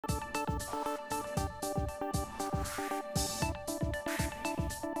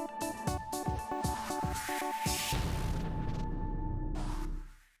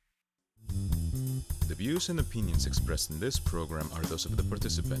views and opinions expressed in this program are those of the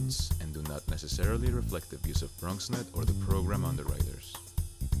participants and do not necessarily reflect the views of BronxNet or the program underwriters.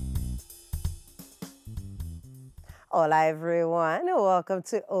 Hola everyone, welcome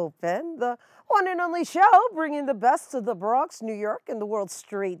to Open, the one and only show bringing the best of the Bronx, New York, and the world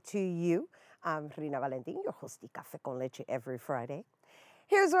straight to you. I'm Rhina Valentin, your host of Café con Leche every Friday.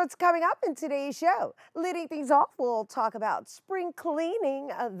 Here's what's coming up in today's show. Leading things off, we'll talk about spring cleaning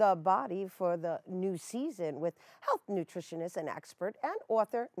the body for the new season with health nutritionist and expert and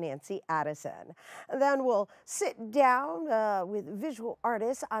author Nancy Addison. Then we'll sit down with visual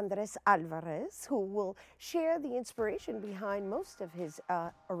artist Andres Alvarez, who will share the inspiration behind most of his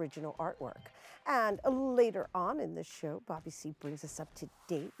original artwork. And later on in the show, Bobby C brings us up to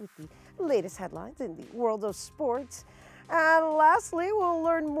date with the latest headlines in the world of sports. And lastly, we'll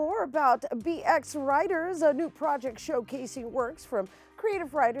learn more about BX Writers, a new project showcasing works from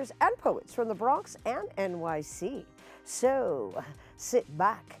creative writers and poets from the Bronx and NYC. So sit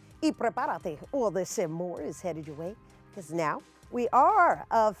back y prepárate, all this and more is headed your way, because now we are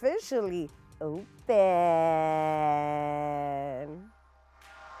officially open.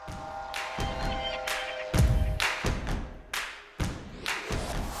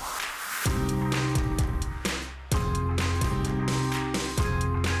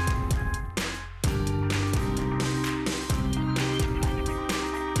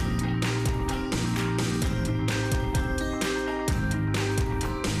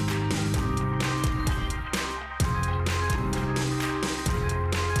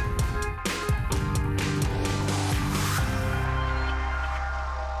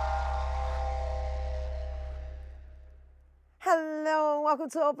 Welcome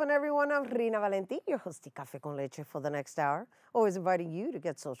to Open, everyone. I'm Rhina Valentin, your host of Café con Leche for the next hour. Always inviting you to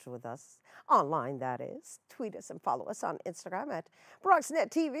get social with us. Online, that is. Tweet us and follow us on Instagram at BronxNet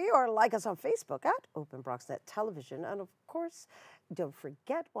TV or like us on Facebook at Open BronxNet Television. And of course, don't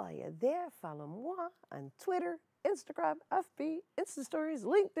forget while you're there, follow moi on Twitter, Instagram, FB, Insta Stories,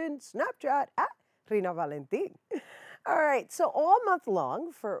 LinkedIn, Snapchat at Rhina Valentin. All right, so all month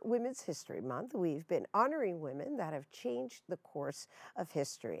long for Women's History Month, we've been honoring women that have changed the course of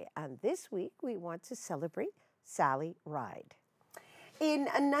history. And this week, we want to celebrate Sally Ride. In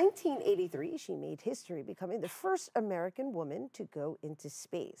 1983, she made history, becoming the first American woman to go into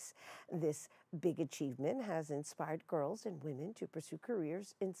space. This big achievement has inspired girls and women to pursue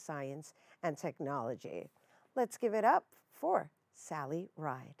careers in science and technology. Let's give it up for Sally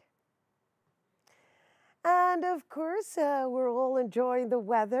Ride. And of course, we're all enjoying the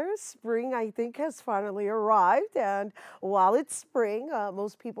weather. Spring, I think, has finally arrived. And while it's spring,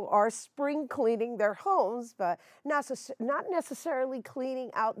 most people are spring cleaning their homes, but not necessarily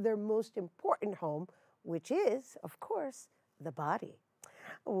cleaning out their most important home, which is, of course, the body.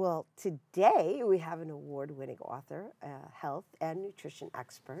 Well, today we have an award-winning author, health and nutrition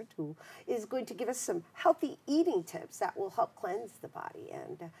expert, who is going to give us some healthy eating tips that will help cleanse the body.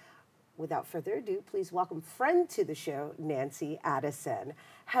 And without further ado, please welcome friend to the show, Nancy Addison.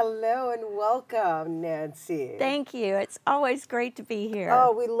 Hello and welcome, Nancy. Thank you. It's always great to be here.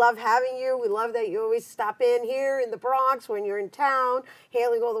 Oh, we love having you. We love that you always stop in here in the Bronx when you're in town,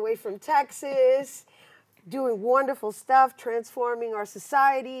 hailing all the way from Texas, doing wonderful stuff, transforming our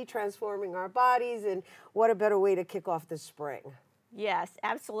society, transforming our bodies, and what a better way to kick off the spring. Yes,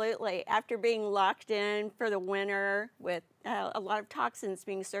 absolutely. After being locked in for the winter with a lot of toxins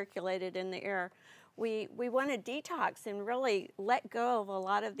being circulated in the air, we want to detox and really let go of a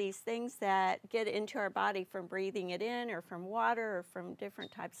lot of these things that get into our body from breathing it in or from water or from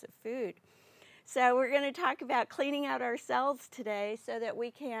different types of food. So we're going to talk about cleaning out our cells today so that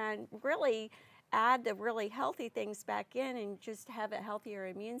we can really add the really healthy things back in and just have a healthier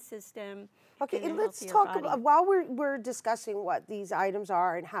immune system. Okay, and let's talk about, while we're discussing what these items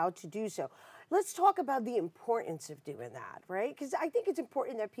are and how to do so, let's talk about the importance of doing that, right? Because I think it's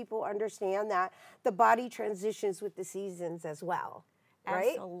important that people understand that the body transitions with the seasons as well,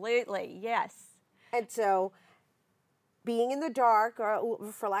 right? Absolutely, yes. And so being in the dark, or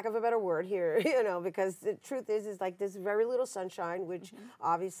for lack of a better word here, you know, because the truth is like there's very little sunshine, which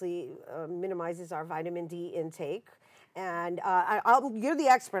obviously minimizes our vitamin D intake. And you're the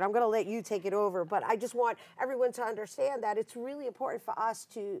expert. I'm going to let you take it over. But I just want everyone to understand that it's really important for us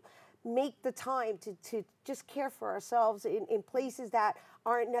to make the time to just care for ourselves in places that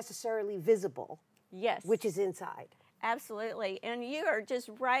aren't necessarily visible. Yes. Which is inside. Absolutely. And you are just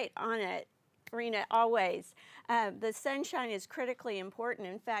right on it. Rhina, always. The sunshine is critically important.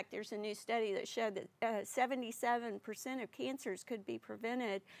 In fact, there's a new study that showed that 77% of cancers could be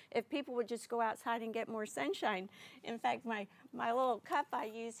prevented if people would just go outside and get more sunshine. In fact, my little cup I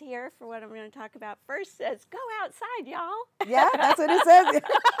use here for what I'm going to talk about first says, "Go outside, y'all." Yeah, that's what it says.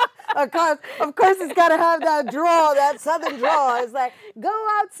 Of course, it's got to have that drawl, that southern drawl. It's like, "Go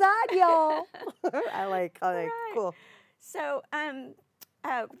outside, y'all." I like, Right. cool. So,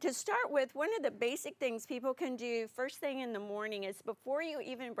 to start with, one of the basic things people can do first thing in the morning is before you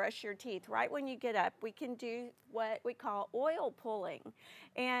even brush your teeth, right when you get up, we can do what we call oil pulling.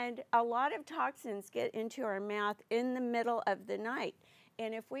 And a lot of toxins get into our mouth in the middle of the night.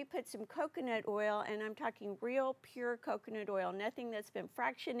 And if we put some coconut oil, and I'm talking real pure coconut oil, nothing that's been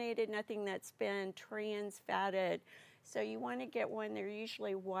fractionated, nothing that's been trans fatted. So you want to get one, they're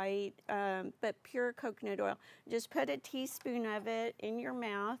usually white, but pure coconut oil. Just put a teaspoon of it in your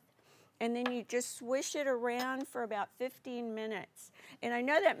mouth, and then you just swish it around for about 15 minutes. And I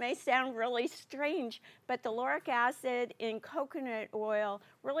know that may sound really strange, but the lauric acid in coconut oil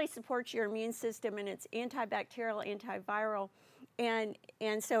really supports your immune system, and it's antibacterial, antiviral. And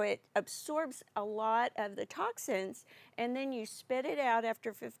so it absorbs a lot of the toxins, and then you spit it out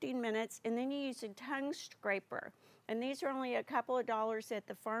after 15 minutes, and then you use a tongue scraper. And these are only a couple of dollars at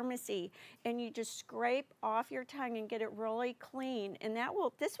the pharmacy, and you just scrape off your tongue and get it really clean, and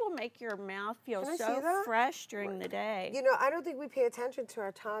this will make your mouth feel so fresh during the day. You know, I don't think we pay attention to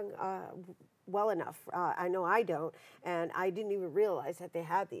our tongue well enough. I know I don't, and I didn't even realize that they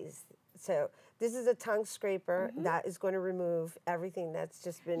had these. So this is a tongue scraper that is going to remove everything that's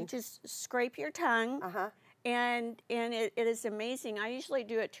just been... You just scrape your tongue. And it is amazing. I usually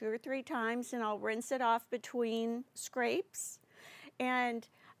do it 2 or 3 times, and I'll rinse it off between scrapes. And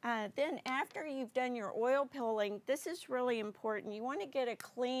then after you've done your oil pulling, this is really important. You want to get a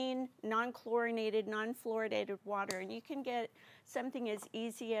clean, non-chlorinated, non-fluoridated water. And you can get something as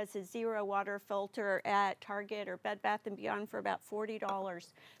easy as a zero water filter at Target or Bed Bath & Beyond for about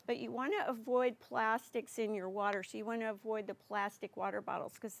 $40. But you want to avoid plastics in your water. So you want to avoid the plastic water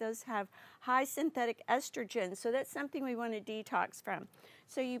bottles because those have high synthetic estrogen. So that's something we want to detox from.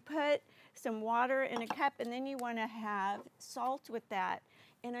 So you put some water in a cup, and then you want to have salt with that.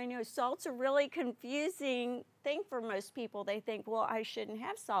 And I know salt's a really confusing thing for most people. They think, well, I shouldn't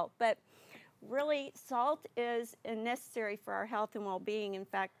have salt. But really, salt is necessary for our health and well-being. In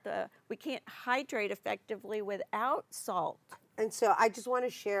fact, we can't hydrate effectively without salt. And so I just want to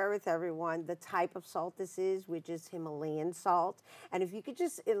share with everyone the type of salt this is, which is Himalayan salt. And if you could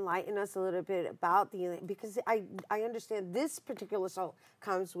just enlighten us a little bit about because I understand this particular salt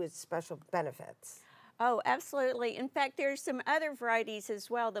comes with special benefits. Oh, absolutely. In fact, there's some other varieties as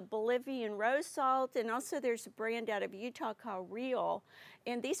well, the Bolivian rose salt, and also there's a brand out of Utah called Real.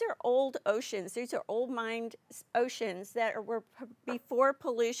 And these are old oceans. These are old mined oceans that were before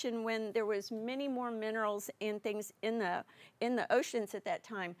pollution, when there was many more minerals and things in the oceans at that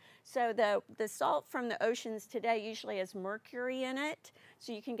time. So the salt from the oceans today usually has mercury in it,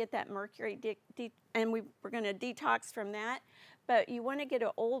 so you can get that mercury, and we're going to detox from that. But you want to get an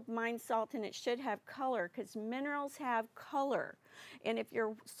old mine salt, and it should have color, because minerals have color. And if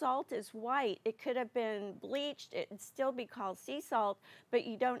your salt is white, it could have been bleached. It'd still be called sea salt, but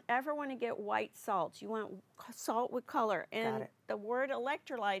you don't ever want to get white salt. You want salt with color. And the word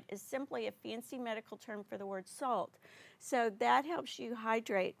electrolyte is simply a fancy medical term for the word salt. So that helps you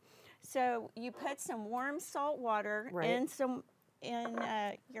hydrate. So you put some warm salt water in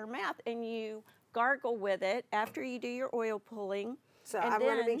your mouth, and you gargle with it after you do your oil pulling. So I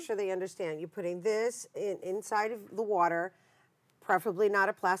want to make sure they understand. You're putting this inside of the water, preferably not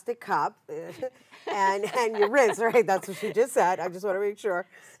a plastic cup, and you rinse, right? That's what you just said. I just want to make sure.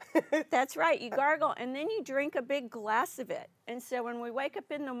 That's right. You gargle, and then you drink a big glass of it. And so when we wake up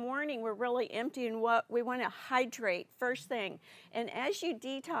in the morning, we're really empty, and we want to hydrate first thing. And as you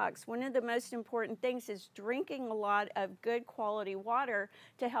detox, one of the most important things is drinking a lot of good quality water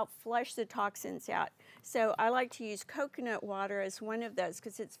to help flush the toxins out. So I like to use coconut water as one of those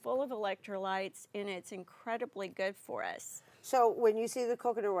because it's full of electrolytes, and it's incredibly good for us. So when you see the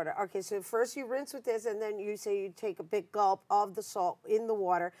coconut water, okay, so first you rinse with this, and then you say you take a big gulp of the salt in the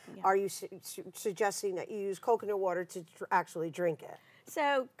water. Yeah. Are you suggesting that you use coconut water to actually drink it?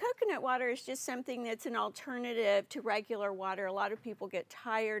 So coconut water is just something that's an alternative to regular water. A lot of people get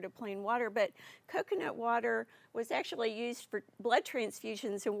tired of plain water, but coconut water was actually used for blood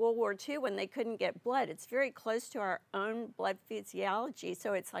transfusions in World War II when they couldn't get blood. It's very close to our own blood physiology,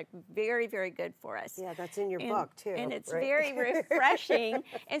 so it's like very, very good for us. Yeah, that's in your book too. And it's right? very refreshing.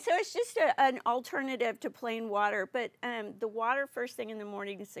 And so it's just an alternative to plain water. But the water first thing in the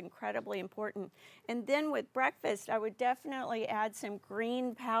morning is incredibly important. And then with breakfast, I would definitely add some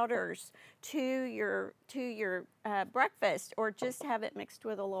green powders to your breakfast, or just have it mixed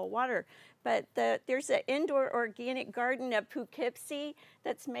with a little water. But there's an indoor organic garden of Poughkeepsie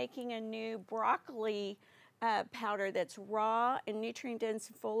that's making a new broccoli powder that's raw and nutrient dense,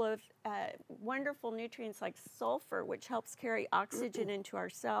 full of wonderful nutrients like sulfur, which helps carry oxygen into our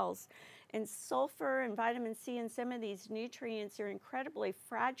cells. And sulfur and vitamin C and some of these nutrients are incredibly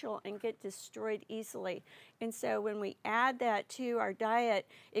fragile and get destroyed easily. And so when we add that to our diet,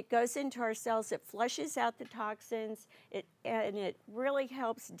 it goes into our cells, it flushes out the toxins, and it really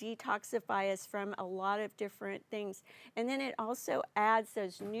helps detoxify us from a lot of different things. And then it also adds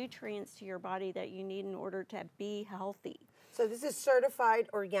those nutrients to your body that you need in order to be healthy. So this is certified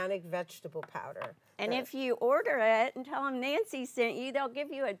organic vegetable powder. And if you order it and tell them Nancy sent you, they'll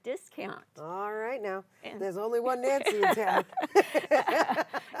give you a discount. All right now. There's only one Nancy in town.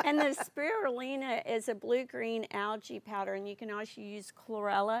 And the spirulina is a blue-green algae powder, and you can also use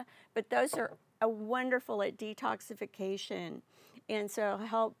chlorella, but those are wonderful at detoxification. And so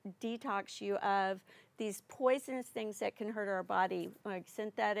help detox you of these poisonous things that can hurt our body, like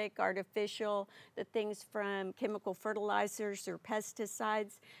synthetic, artificial, the things from chemical fertilizers or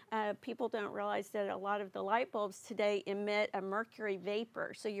pesticides. People don't realize that a lot of the light bulbs today emit a mercury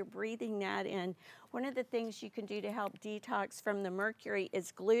vapor, so you're breathing that in. One of the things you can do to help detox from the mercury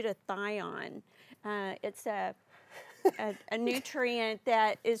is glutathione. It's a nutrient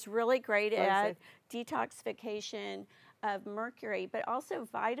that is really great at detoxification of mercury, but also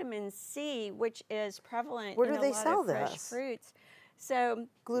vitamin C, which is prevalent in a lot of fresh fruits. So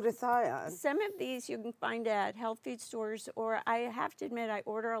glutathione. Some of these you can find at health food stores, or I have to admit I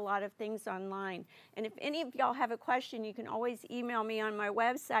order a lot of things online. And if any of y'all have a question, you can always email me on my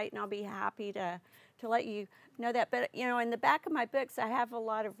website, and I'll be happy to let you know that. But you know, in the back of my books, I have a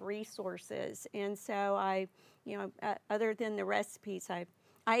lot of resources, and so I, other than the recipes,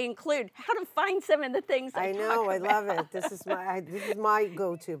 I include how to find some of the things I talk about. I love it. This is my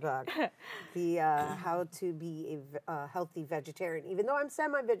go-to book, the how to be a healthy vegetarian. Even though I'm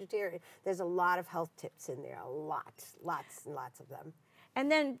semi-vegetarian, there's a lot of health tips in there. Lots and lots of them. And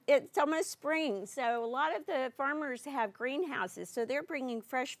then it's almost spring, so a lot of the farmers have greenhouses, so they're bringing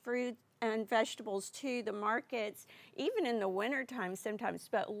fresh fruit and vegetables to the markets, even in the wintertime sometimes.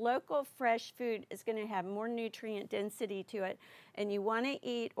 But local fresh food is going to have more nutrient density to it. And you want to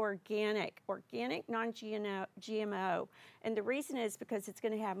eat organic, non-GMO. And the reason is because it's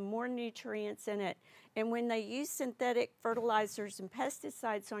going to have more nutrients in it. And when they use synthetic fertilizers and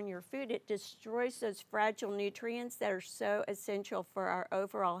pesticides on your food, it destroys those fragile nutrients that are so essential for our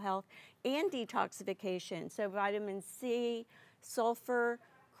overall health and detoxification. So vitamin C, sulfur,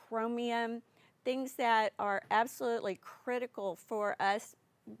 chromium, things that are absolutely critical for us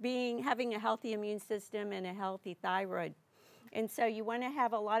having a healthy immune system and a healthy thyroid. And so you want to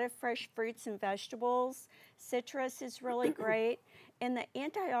have a lot of fresh fruits and vegetables. Citrus is really great. And the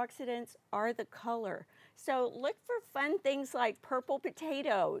antioxidants are the color. So look for fun things like purple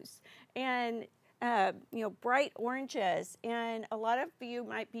potatoes and bright oranges. And a lot of you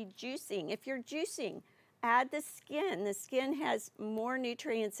might be juicing. If you're juicing, add the skin. The skin has more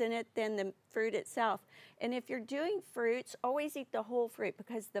nutrients in it than the fruit itself. And if you're doing fruits, always eat the whole fruit,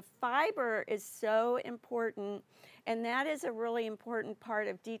 because the fiber is so important. And that is a really important part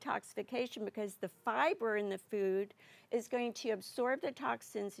of detoxification, because the fiber in the food is going to absorb the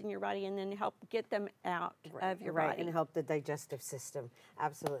toxins in your body and then help get them out of your body. And help the digestive system.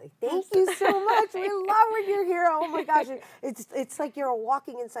 Absolutely. Thank you so much. We love when you're here. Oh my gosh. It's like you're a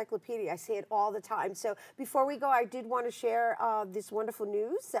walking encyclopedia. I say it all the time. So before we go, I did want to share this wonderful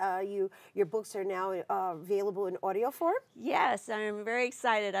news. Your books are now available in audio form? Yes, I'm very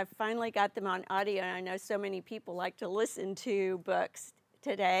excited. I finally got them on audio, and I know so many people like to listen to books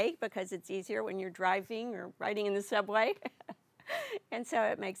today because it's easier when you're driving or riding in the subway. And so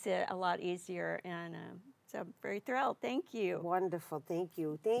it makes it a lot easier, and so I'm very thrilled. Thank you. Wonderful. Thank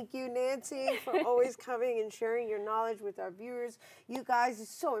you. Thank you, Nancy, for always coming and sharing your knowledge with our viewers. You guys,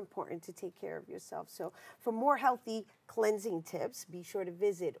 it's so important to take care of yourself. So for more healthy cleansing tips, be sure to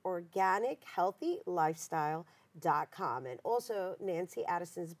visit organichealthylifestyle.com. And also, Nancy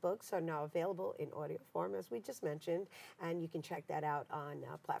Addison's books are now available in audio form, as we just mentioned, and you can check that out on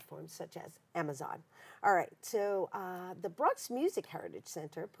platforms such as Amazon. All right, so the Bronx Music Heritage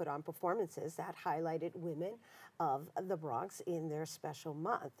Center put on performances that highlighted women of the Bronx in their special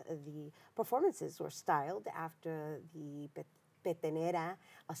month. The performances were styled after the Petenera,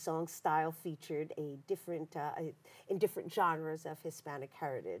 a song style featured in different genres of Hispanic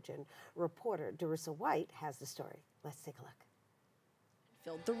heritage. And reporter Darissa White has the story. Let's take a look.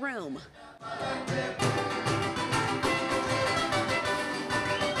 Filled the room.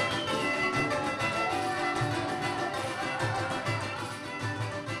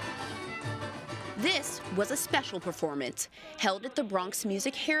 This was a special performance held at the Bronx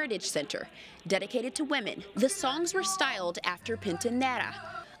Music Heritage Center, dedicated to women. The songs were styled after Petenera,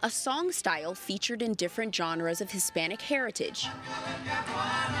 a song style featured in different genres of Hispanic heritage.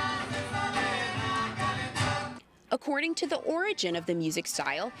 According to the origin of the music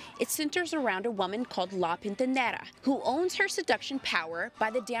style, it centers around a woman called La Petenera, who owns her seduction power by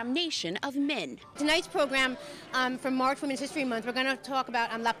the damnation of men. Tonight's program for March Women's History Month, we're going to talk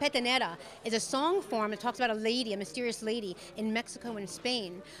about La Petenera. It's a song form that talks about a lady, a mysterious lady in Mexico and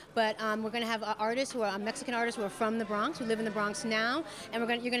Spain. But we're going to have artists who are Mexican artists who are from the Bronx, who live in the Bronx now, and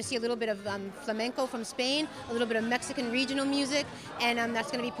you're going to see a little bit of flamenco from Spain, a little bit of Mexican regional music, and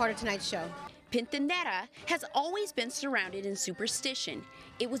that's going to be part of tonight's show. Petenera has always been surrounded in superstition.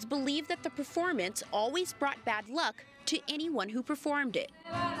 It was believed that the performance always brought bad luck to anyone who performed it.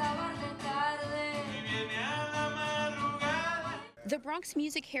 The Bronx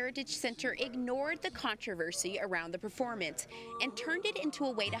Music Heritage Center ignored the controversy around the performance and turned it into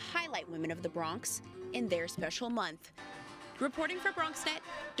a way to highlight women of the Bronx in their special month. Reporting for BronxNet,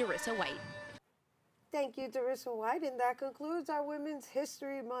 Darissa White. Thank you, Darissa White, and that concludes our Women's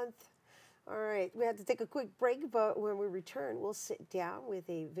History Month. All right, we had to take a quick break, but when we return, we'll sit down with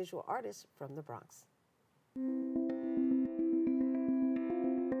a visual artist from the Bronx.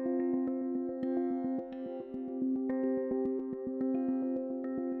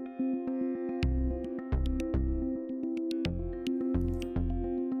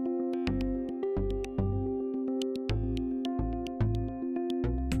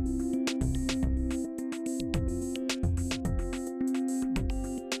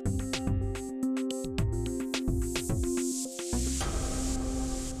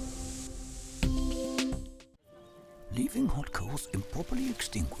 Leaving hot coals improperly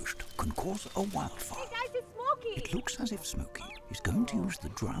extinguished can cause a wildfire. Hey guys, it's Smokey! It looks as if Smokey is going to use the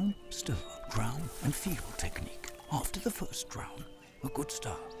drown, stir, drown and feel technique. After the first drown, a good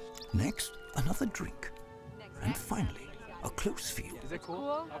start. Next, another drink. And finally, a close feel. Is it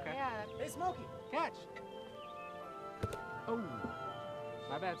cool? Okay. Yeah. Hey, Smokey, catch! Oh,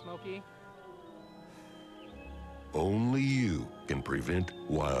 my bad, Smokey. Only you can prevent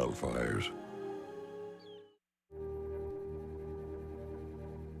wildfires.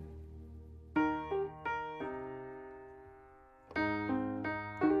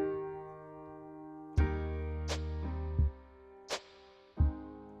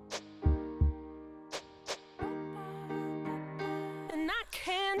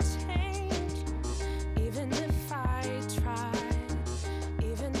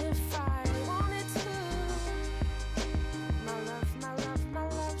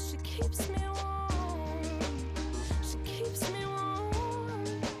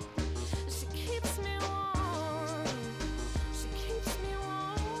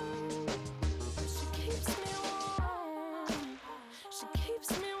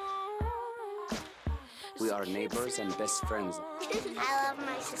 We are neighbors and best friends. I love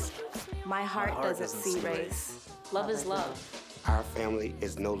my sister. My heart doesn't see race. Love is love. Our family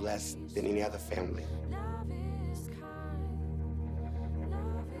is no less than any other family.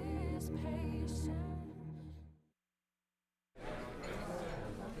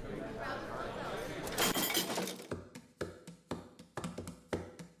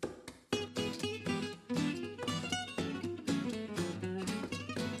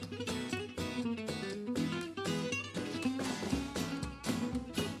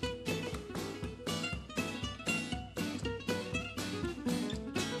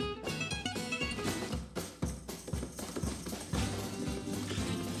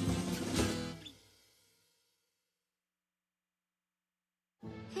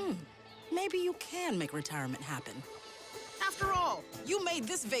 Maybe you can make retirement happen. After all, you made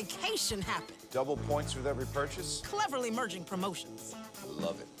this vacation happen. Double points with every purchase? Cleverly merging promotions.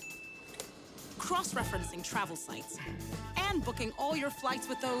 Love it. Cross-referencing travel sites. And booking all your flights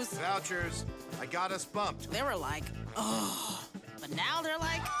with those... Vouchers. I got us bumped. They were like, oh. But now they're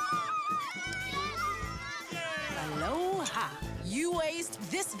like... Aloha. You aced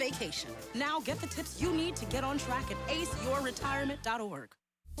this vacation. Now get the tips you need to get on track at aceyourretirement.org.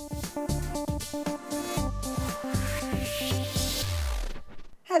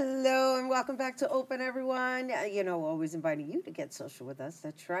 Hello and welcome back to Open, everyone. Always inviting you to get social with us.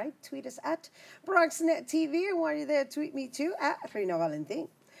 That's right. Tweet us at BronxNet TV, and while you're there, tweet me too at Rhina Valentin.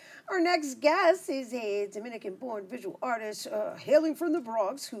 Our next guest is a Dominican-born visual artist hailing from the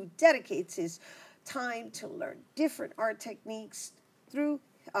Bronx who dedicates his time to learn different art techniques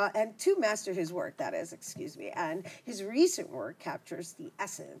and to master his work, and his recent work captures the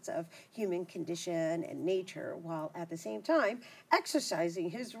essence of human condition and nature, while at the same time exercising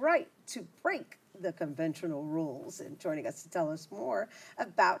his right to break the conventional rules. And joining us to tell us more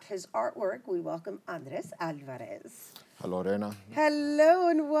about his artwork, we welcome Andres Alvarez. Hello, Rhina. Hello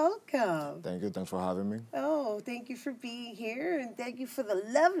and welcome. Thank you. Thanks for having me. Oh, thank you for being here, and thank you for the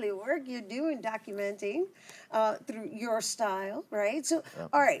lovely work you're doing documenting through your style, right? So,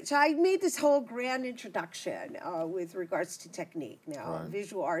 all right, so I made this whole grand introduction with regards to technique. Now,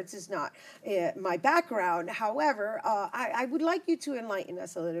 visual arts is not my background. However, I would like you to enlighten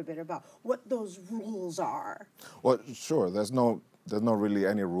us a little bit about what those rules are. Well, sure. There's no really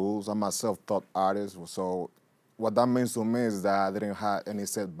any rules. I'm a self-taught artist, so what that means to me is that I didn't have any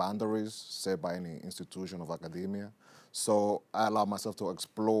set boundaries set by any institution of academia. So I allow myself to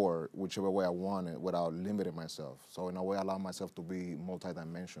explore whichever way I wanted without limiting myself. So in a way, I allow myself to be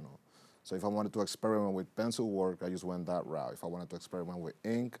multidimensional. So if I wanted to experiment with pencil work, I just went that route. If I wanted to experiment with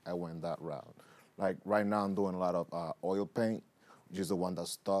ink, I went that route. Like right now, I'm doing a lot of oil paint, which is the one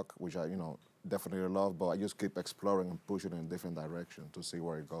that's stuck, which I, definitely love, but I just keep exploring and pushing in a different direction to see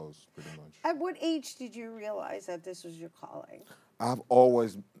where it goes, pretty much. At what age did you realize that this was your calling? I've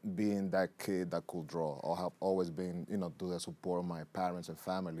always been that kid that could draw, or have always been, to the support of my parents and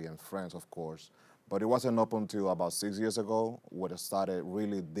family and friends, of course. But it wasn't up until about 6 years ago when I started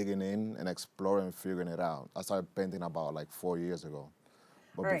really digging in and exploring and figuring it out. I started painting about like 4 years ago.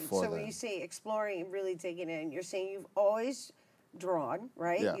 But right, before so when you say exploring and really digging in, you're saying you've always drawn,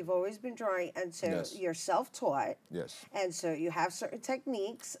 right? Yeah. You've always been drawing, and so you're self-taught. Yes. And so you have certain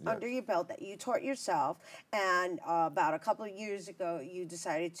techniques under your belt that you taught yourself, and about a couple of years ago, you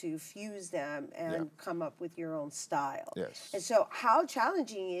decided to fuse them and come up with your own style. Yes. And so how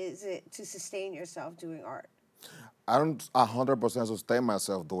challenging is it to sustain yourself doing art? I don't 100% sustain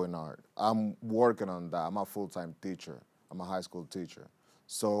myself doing art. I'm working on that. I'm a full-time teacher. I'm a high school teacher.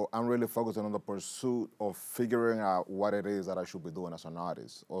 So I'm really focusing on the pursuit of figuring out what it is that I should be doing as an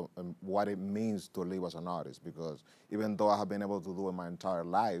artist, or what it means to live as an artist, because even though I have been able to do it my entire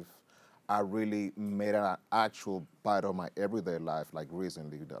life, I really made it an actual part of my everyday life, like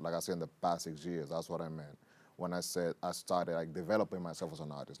recently, like I said, in the past 6 years. That's what I meant when I said I started like developing myself as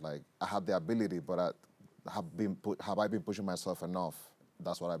an artist. Like I have the ability, but have I been pushing myself enough?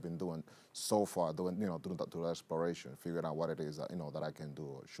 That's what I've been doing so far, through the exploration, figuring out what it is that, that I can do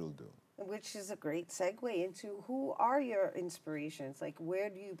or should do. Which is a great segue into who are your inspirations? Like, where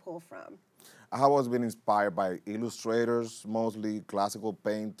do you pull from? I have always been inspired by illustrators, mostly classical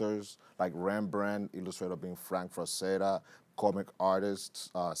painters, like Rembrandt, illustrator being Frank Frazetta, comic artists,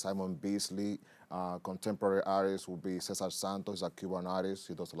 Simon Beasley, contemporary artists would be Cesar Santos, a Cuban artist.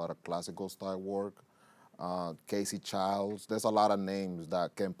 He does a lot of classical style work. Casey Childs. There's a lot of names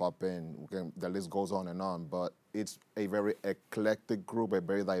that can pop in. The list goes on, but it's a very eclectic group, a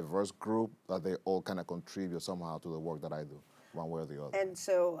very diverse group that they all kind of contribute somehow to the work that I do, one way or the other. And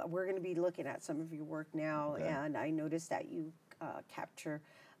so we're going to be looking at some of your work now, and I noticed that you capture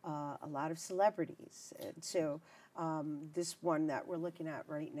a lot of celebrities. And so this one that we're looking at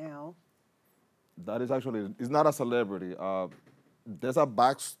right now. That is actually, it's not a celebrity. There's a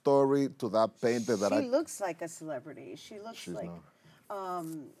backstory to that painter that She looks like a celebrity. She looks like,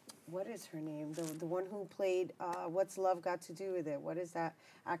 what is her name? The one who played What's Love Got to Do with It? What is that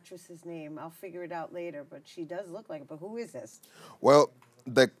actress's name? I'll figure it out later, but she does look like it. But who is this? Well,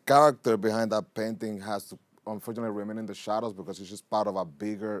 the character behind that painting has to unfortunately remain in the shadows because it's just part of a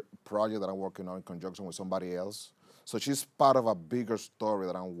bigger project that I'm working on in conjunction with somebody else. So she's part of a bigger story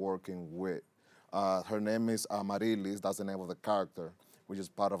that I'm working with. Her name is Marilis, that's the name of the character, which is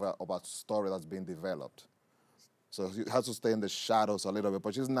part of a story that's being developed. So she has to stay in the shadows a little bit,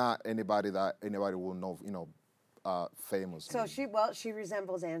 but she's not anybody that anybody will know, famous. So she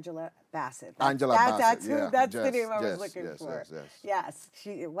resembles Angela Bassett. Angela Bassett, that's the name I was looking for. Yes.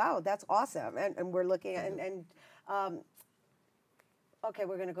 Wow, that's awesome. And we're looking at, okay,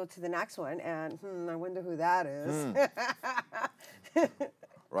 we're going to go to the next one, and I wonder who that is.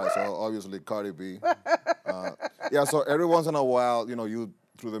 Right, so obviously Cardi B. So every once in a while, you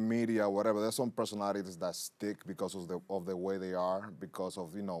through the media, whatever, there's some personalities that stick because of the way they are, because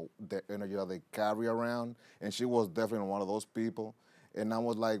of, you know, the energy that they carry around. And she was definitely one of those people. And I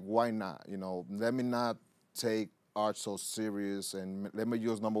was like, why not? You know, let me not take art so serious, and let me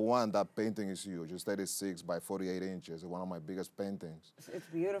use, number one, that painting is huge. It's 36 by 48 inches. It's one of my biggest paintings. It's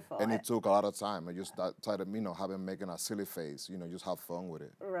beautiful. And it took a lot of time. I just started, you know, making a silly face, you know, just have fun with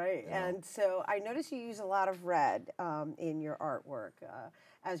it. Right, and so I noticed you use a lot of red in your artwork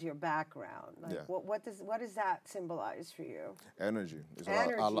as your background. Like, what does that symbolize for you? Energy. It's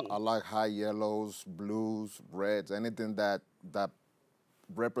Energy. I like high yellows, blues, reds, anything that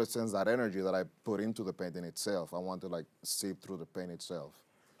represents that energy that I put into the painting itself. I want to like seep through the paint itself.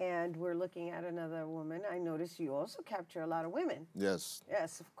 And we're looking at another woman. I noticed you also capture a lot of women. Yes.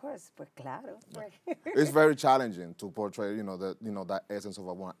 Yes, of course. Pues claro. Yeah. It's very challenging to portray, that essence of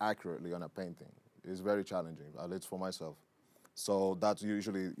a woman accurately on a painting. It's very challenging, at least for myself. So that's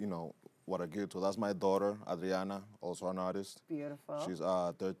usually, what I give to. That's my daughter, Adriana, also an artist. Beautiful. She's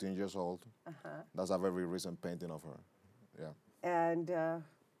 13 years old. That's a very recent painting of her. Yeah. And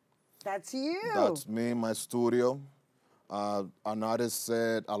that's you. That's me in my studio. An artist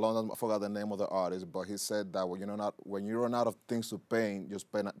said, I forgot the name of the artist, but he said that when you run out of things to paint, just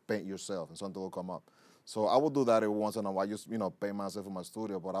paint yourself, and something will come up. So I would do that every once in a while, just paint myself in my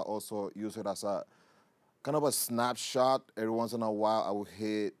studio. But I also use it as a kind of a snapshot. Every once in a while, I will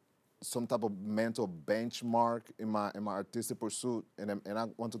hit some type of mental benchmark in my artistic pursuit, and I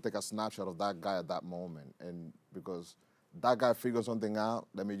want to take a snapshot of that guy at that moment, and because that guy figured something out,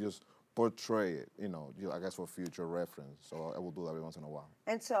 let me just portray it, I guess for future reference. So I will do that every once in a while.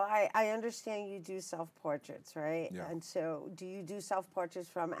 And so I understand you do self-portraits, right? Yeah. And so do you do self-portraits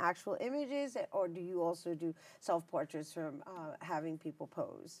from actual images, or do you also do self-portraits from having people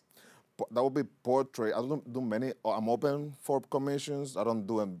pose? That would be portrait. I don't do many. I'm open for commissions. I don't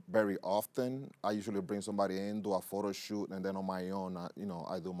do them very often. I usually bring somebody in, do a photo shoot, and then on my own,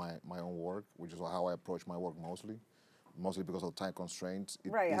 I do my own work, which is how I approach my work mostly because of time constraints.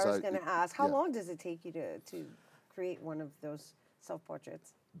 Right, I was going to ask, how long does it take you to create one of those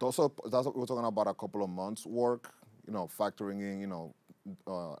self-portraits? That's what we're talking about, a couple of months work, factoring in,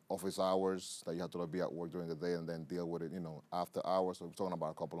 office hours that you have to be at work during the day and then deal with it, after hours. So we're talking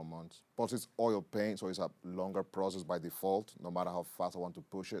about a couple of months. Plus it's oil paint, so it's a longer process by default. No matter how fast I want to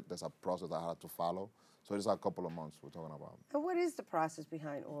push it, there's a process I have to follow. So it's a couple of months we're talking about. And what is the process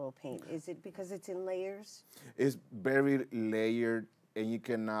behind oil paint? Is it because it's in layers? It's very layered, and you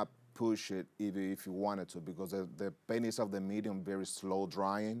cannot push it even if you wanted to, because the paint is of the medium very slow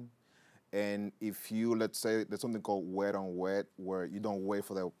drying. And if you, let's say, there's something called wet on wet, where you don't wait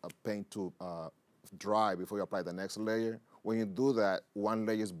for the paint to dry before you apply the next layer. When you do that, one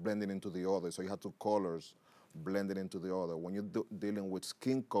layer is blending into the other, so you have two colors blended into the other. When you're dealing with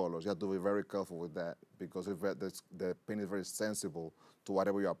skin colors, you have to be very careful with that, because the paint is very sensible to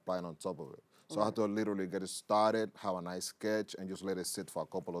whatever you're applying on top of it. So I have to literally get it started, have a nice sketch, and just let it sit for a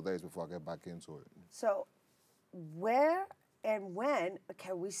couple of days before I get back into it. So where and when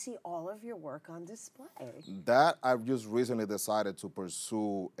can we see all of your work on display? That I've just recently decided to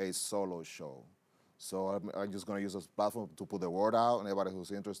pursue a solo show. So I'm just going to use this platform to put the word out, and anybody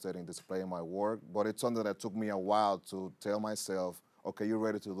who's interested in displaying my work. But it's something that took me a while to tell myself, okay, you're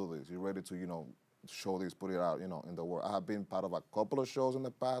ready to do this. You're ready to, show this, put it out, in the world. I have been part of a couple of shows in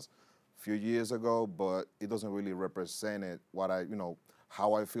the past, a few years ago, but it doesn't really represent it,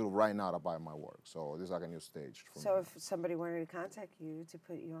 how I feel right now about my work. So this is like a new stage for me. So if somebody wanted to contact you to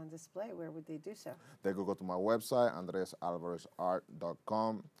put you on display, where would they do so? They could go to my website,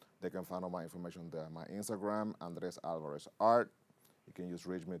 andresalvarezart.com. They can find all my information there. My Instagram, Andres Alvarez Art. You can just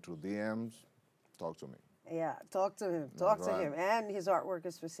reach me through DMs. Talk to me. Yeah, talk to him. Talk to him. And his artwork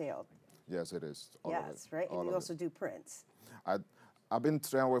is for sale. Yes, it is. Yes, right? And you also do prints. I've been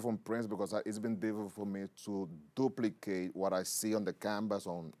staying away from prints because it's been difficult for me to duplicate what I see on the canvas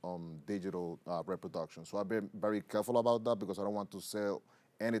on digital reproduction. So I've been very careful about that, because I don't want to sell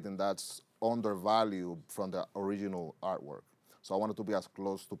anything that's undervalued from the original artwork. So I want it to be as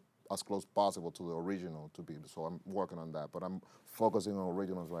close possible to the original to be. So I'm working on that, but I'm focusing on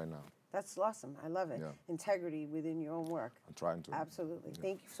originals right now. That's awesome. I love it. Yeah. Integrity within your own work. I'm trying to. Absolutely. Yeah.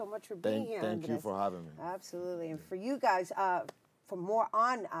 Thank you so much for being here, Thank you for having me. Absolutely. And for you guys, for more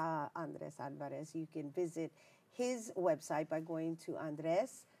on Andres Alvarez, you can visit his website by going to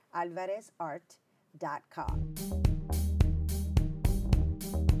andresalvarezart.com.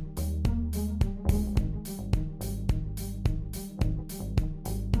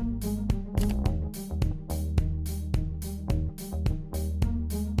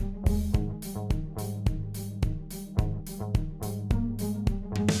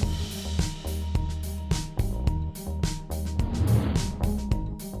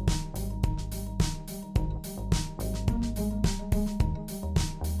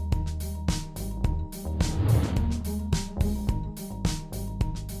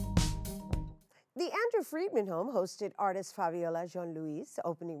 Friedman Home hosted artist Fabiola Jean-Louis'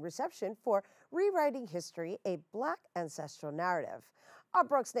 opening reception for Rewriting History, a Black Ancestral Narrative. Our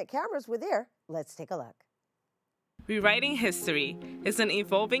BronxNet cameras were there. Let's take a look. Rewriting History is an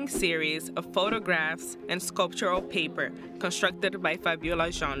evolving series of photographs and sculptural paper constructed by Fabiola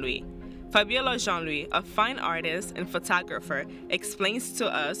Jean-Louis. Fabiola Jean-Louis, a fine artist and photographer, explains to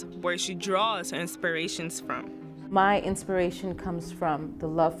us where she draws her inspirations from. My inspiration comes from the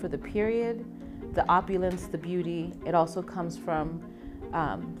love for the period, the opulence, the beauty. It also comes from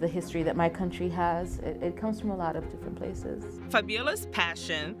the history that my country has. It comes from a lot of different places. Fabiola's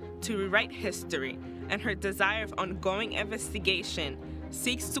passion to rewrite history and her desire of ongoing investigation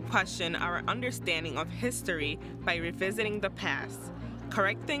seeks to question our understanding of history by revisiting the past,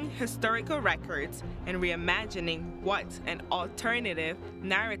 correcting historical records, and reimagining what an alternative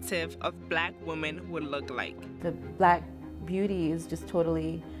narrative of Black women would look like. The Black beauty is just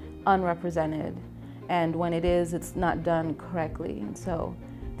totally unrepresented, and when it is, it's not done correctly. And so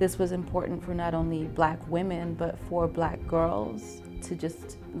this was important for not only Black women, but for Black girls to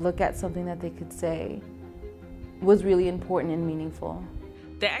just look at something that they could say was really important and meaningful.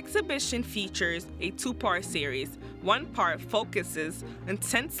 The exhibition features a two-part series. One part focuses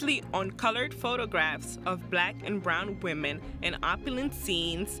intensely on colored photographs of Black and brown women in opulent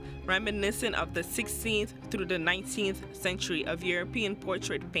scenes reminiscent of the 16th through the 19th century of European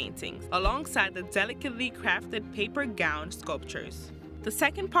portrait paintings, alongside the delicately crafted paper gown sculptures. The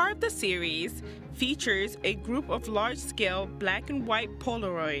second part of the series features a group of large-scale black and white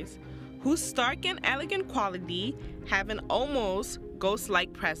Polaroids whose stark and elegant quality have an almost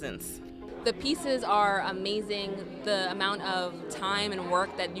ghost-like presence. The pieces are amazing. The amount of time and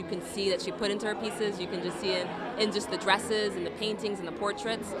work that you can see that she put into her pieces, you can just see it in just the dresses and the paintings and the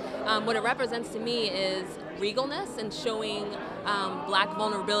portraits. What it represents to me is regalness and showing Black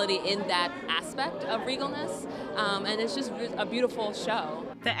vulnerability in that aspect of regalness. And it's just a beautiful show.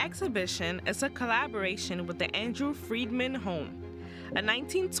 The exhibition is a collaboration with the Andrew Friedman Home, a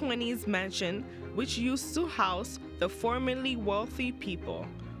 1920s mansion which used to house the formerly wealthy people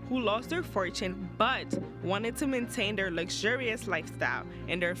who lost their fortune but wanted to maintain their luxurious lifestyle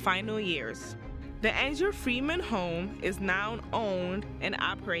in their final years. The Andrew Friedman Home is now owned and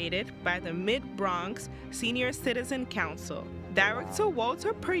operated by the Mid-Bronx Senior Citizen Council. Director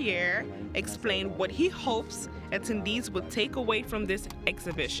Walter Perrier explained what he hopes attendees will take away from this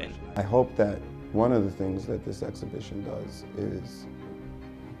exhibition. I hope that one of the things that this exhibition does is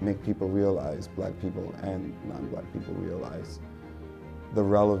make people realize, Black people and non-Black people realize, the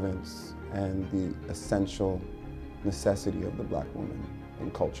relevance and the essential necessity of the Black woman in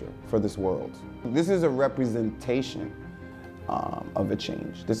culture for this world. This is a representation of a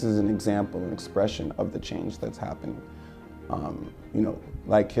change. This is an example, an expression of the change that's happening. You know,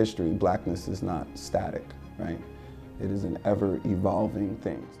 like history, Blackness is not static, right? It is an ever-evolving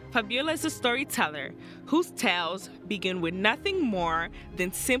thing. Fabiola is a storyteller whose tales begin with nothing more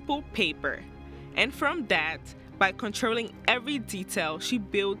than simple paper. And from that, by controlling every detail, she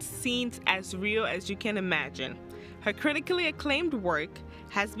builds scenes as real as you can imagine. Her critically acclaimed work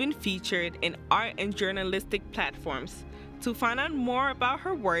has been featured in art and journalistic platforms. To find out more about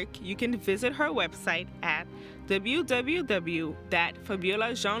her work, you can visit her website at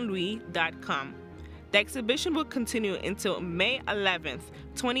www.fabiolajeanlouis.com. The exhibition will continue until May 11th,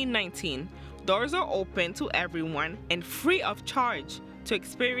 2019. Doors are open to everyone and free of charge to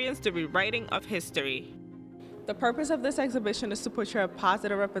experience the rewriting of history. The purpose of this exhibition is to portray a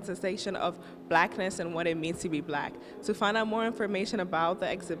positive representation of Blackness and what it means to be Black. To find out more information about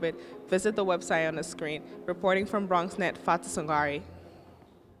the exhibit, visit the website on the screen. Reporting from BronxNet, Fatu Sangari.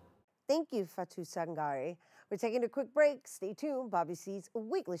 Thank you, Fatu Sangari. We're taking a quick break. Stay tuned. Bobby C's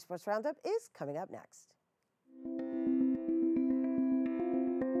Weekly Sports Roundup is coming up next.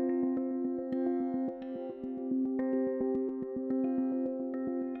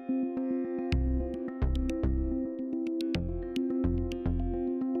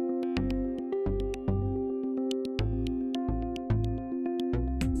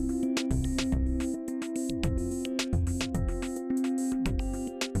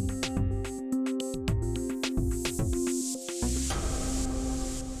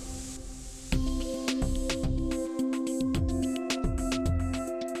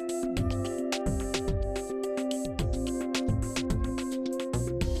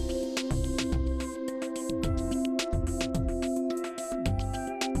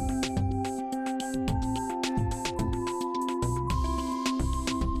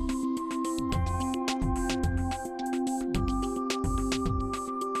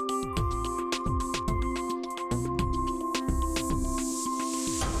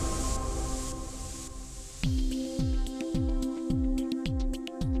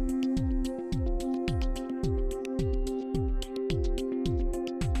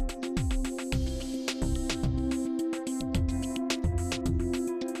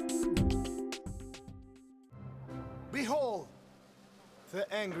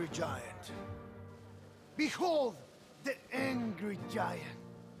 angry giant. Behold the angry giant.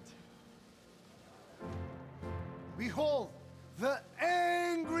 Behold the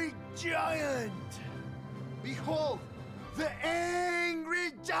angry giant. Behold the angry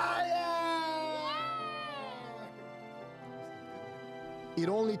giant. It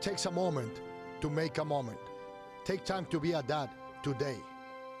only takes a moment to make a moment. Take time to be a dad today.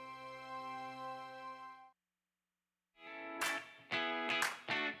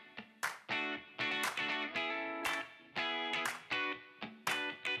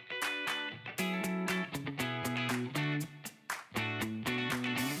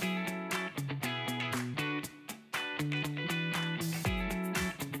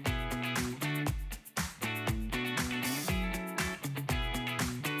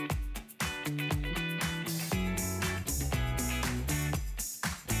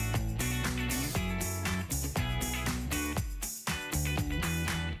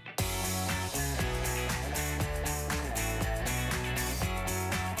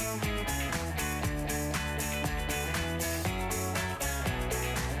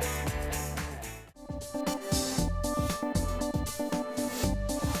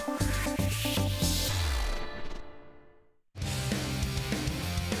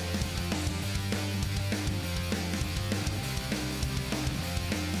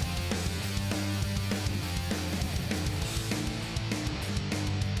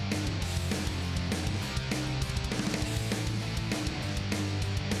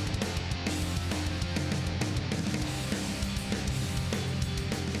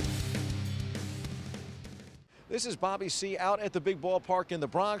 This is Bobby C. out at the big ballpark in the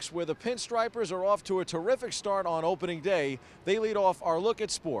Bronx, where the Pinstripers are off to a terrific start on opening day. They lead off our look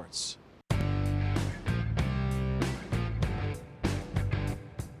at sports.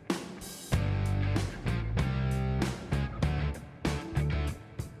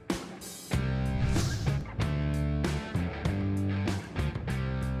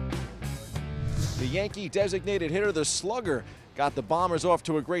 The Yankee designated hitter, the slugger, got the Bombers off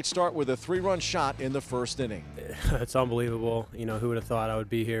to a great start with a 3-run shot in the first inning. It's unbelievable. You know, who would have thought I would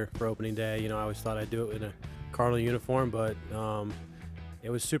be here for opening day? You know, I always thought I'd do it in a Cardinal uniform, but it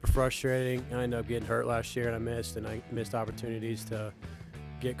was super frustrating. I ended up getting hurt last year, and I missed opportunities to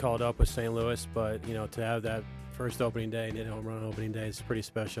get called up with St. Louis. But, you know, to have that first opening day and hit a home run on opening day is pretty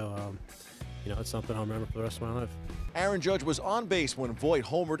special. You know, it's something I'll remember for the rest of my life. Aaron Judge was on base when Voit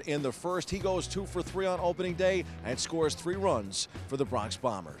homered in the first. He goes 2 for 3 on opening day and scores 3 runs for the Bronx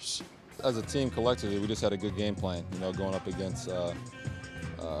Bombers. As a team collectively, we just had a good game plan, you know, going up against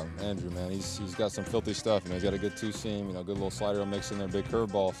Andrew, man. He's got some filthy stuff. You know, he's got a good two-seam, you know, good little slider mix in there, big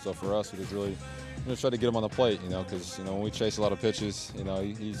curveball. So for us, we just really try to get him on the plate, you know, because, you know, when we chase a lot of pitches, you know,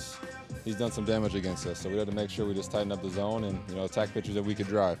 he's done some damage against us. So we had to make sure we just tighten up the zone and, you know, attack pitches that we could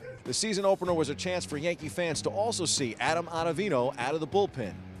drive. The season opener was a chance for Yankee fans to also see Adam Ottavino out of the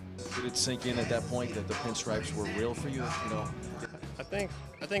bullpen. Did it sink in at that point that the Pinstripes were real for you? You know, I think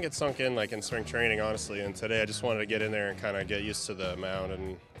it sunk in like in spring training, honestly. And today I just wanted to get in there and kind of get used to the mound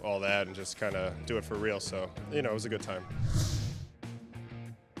and all that, and just kind of do it for real. So, you know, it was a good time.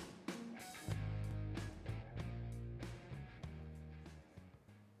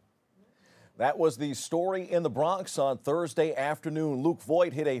 that was the story in the Bronx on Thursday afternoon. Luke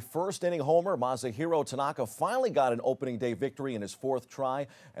Voit hit a first-inning homer. Masahiro Tanaka finally got an opening day victory in his 4th try,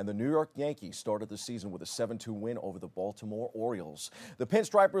 and the New York Yankees started the season with a 7-2 win over the Baltimore Orioles. The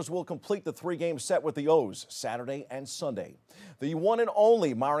Pinstripers will complete the 3-game set with the O's Saturday and Sunday. The one and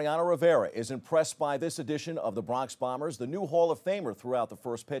only Mariano Rivera is impressed by this edition of the Bronx Bombers. The new Hall of Famer threw out the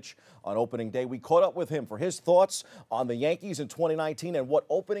first pitch on opening day. We caught up with him for his thoughts on the Yankees in 2019 and what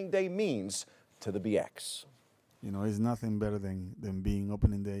opening day means to the BX. You know, it's nothing better than being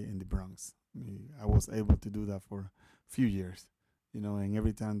opening day in the Bronx. I was able to do that for a few years, you know, and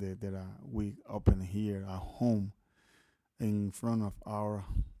every time that we open here at home in front of our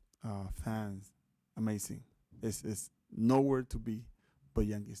fans, amazing. It's nowhere to be but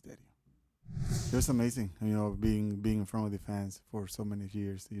Yankee Stadium. It was amazing, you know, being in front of the fans for so many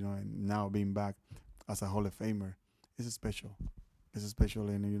years, you know, and now being back as a Hall of Famer. It's special. It's special,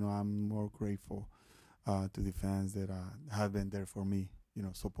 and, you know, I'm more grateful to the fans that have been there for me, you know,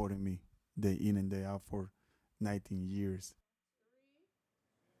 supporting me day in and day out for 19 years.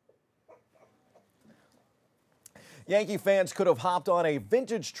 Yankee fans could have hopped on a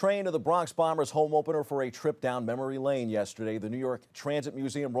vintage train to the Bronx Bombers home opener for a trip down memory lane yesterday. The New York Transit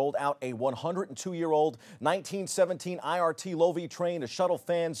Museum rolled out a 102-year-old 1917 IRT Low-V train to shuttle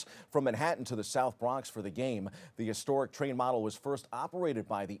fans from Manhattan to the South Bronx for the game. The historic train model was first operated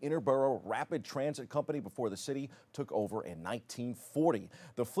by the Interborough Rapid Transit Company before the city took over in 1940.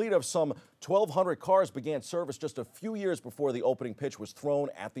 The fleet of some 1,200 cars began service just a few years before the opening pitch was thrown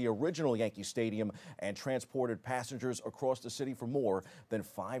at the original Yankee Stadium and transported passengers across the city for more than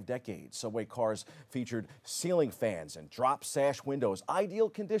 5 decades. Subway cars featured ceiling fans and drop sash windows, ideal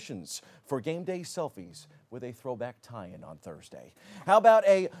conditions for game day selfies with a throwback tie-in on Thursday. How about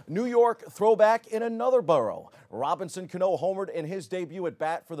a New York throwback in another borough? Robinson Cano homered in his debut at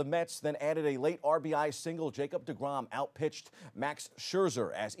bat for the Mets, then added a late RBI single. Jacob deGrom outpitched Max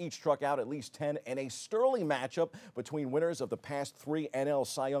Scherzer as each struck out at least 10 in a sterling matchup between winners of the past 3 NL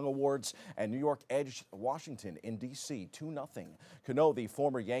Cy Young Awards, and New York edged Washington in D.C. 2-0. Cano, the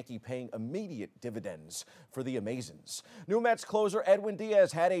former Yankee, paying immediate dividends for the Amazons. New Mets closer Edwin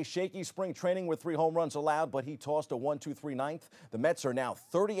Diaz had a shaky spring training with 3 home runs allowed, but he tossed a 1-2-3 ninth. The Mets are now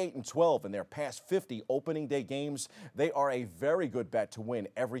 38-12 in their past 50 opening day games. They are a very good bet to win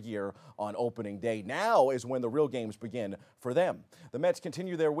every year on opening day. Now is when the real games begin for them. The Mets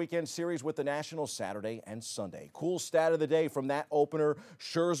continue their weekend series with the Nationals Saturday and Sunday. Cool stat of the day from that opener: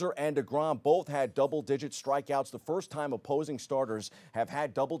 Scherzer and deGrom both had double-digit strikeouts, the first time opposing starters have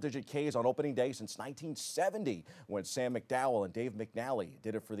had double-digit Ks on opening day since 1970, when Sam McDowell and Dave McNally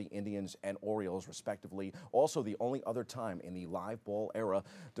did it for the Indians and Orioles, respectively. Also the only other time in the live ball era.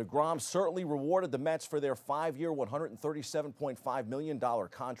 deGrom certainly rewarded the Mets for their 5-year, $137.5 million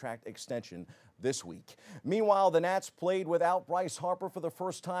contract extension this week. Meanwhile, the Nats played without Bryce Harper for the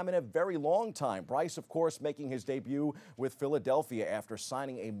first time in a very long time. Bryce, of course, making his debut with Philadelphia after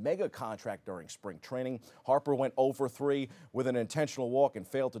signing a mega contract during spring training. Harper went 0 for 3 with an intentional walk and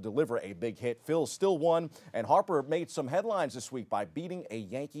failed to deliver a big hit. Phil still won, and Harper made some headlines this week by beating a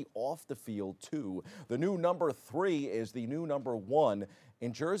Yankee off the field, too. The new number 3 is the new number 1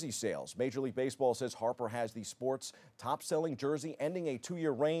 in jersey sales. Major League Baseball says Harper has the sport's top-selling jersey, ending a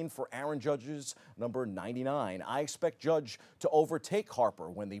 2-year reign for Aaron Judge's number 99. I expect Judge to overtake Harper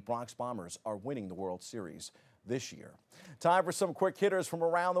when the Bronx Bombers are winning the World Series this year. Time for some quick hitters from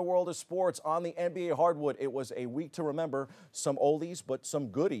around the world of sports. On the NBA hardwood, it was a week to remember. Some oldies, but some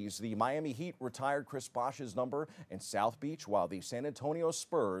goodies. The Miami Heat retired Chris Bosh's number in South Beach, while the San Antonio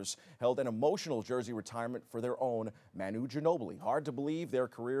Spurs held an emotional jersey retirement for their own Manu Ginobili. Hard to believe their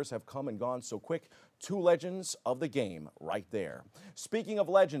careers have come and gone so quick. 2 legends of the game right there. Speaking of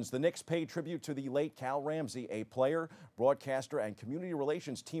legends, the Knicks paid tribute to the late Cal Ramsey, a player, broadcaster, and community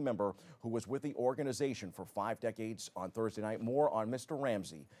relations team member who was with the organization for 5 decades on Thursday night. More on Mr.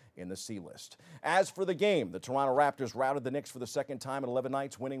 Ramsey in the C-list. As for the game, the Toronto Raptors routed the Knicks for the second time in 11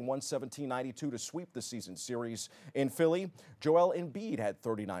 nights, winning 117-92 to sweep the season series. In Philly, Joel Embiid had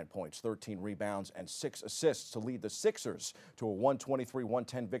 39 points, 13 rebounds, and 6 assists to lead the Sixers to a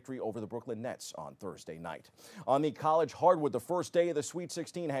 123-110 victory over the Brooklyn Nets on Thursday night. On the college hardwood, the first day of the Sweet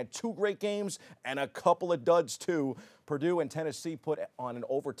 16 had 2 great games and a couple of duds, too. Purdue and Tennessee put on an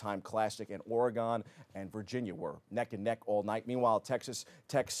overtime classic, and Oregon and Virginia were neck and neck all night. Meanwhile, Texas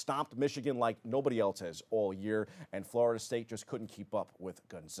Tech stomped Michigan like nobody else has all year, and Florida State just couldn't keep up with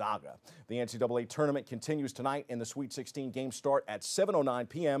Gonzaga. The NCAA tournament continues tonight in the Sweet 16. Games start at 7:09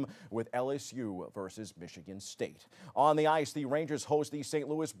 p.m. with LSU versus Michigan State. On the ice, the Rangers host the St.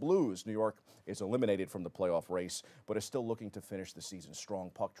 Louis Blues. New York is eliminated from the playoff race, but is still looking to finish the season strong.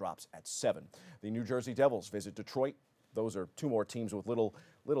 Puck drops at 7. The New Jersey Devils visit Detroit. Those are 2 more teams with little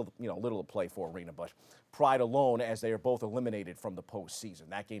to play for, Rhina, but pride alone as they are both eliminated from the postseason.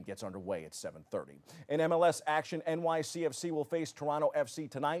 That game gets underway at 7:30. In MLS action, NYCFC will face Toronto FC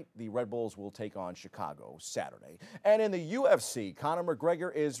tonight. The Red Bulls will take on Chicago Saturday. And in the UFC, Conor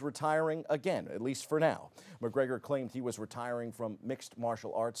McGregor is retiring again, at least for now. McGregor claimed he was retiring from mixed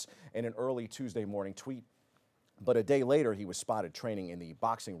martial arts in an early Tuesday morning tweet. But a day later, he was spotted training in the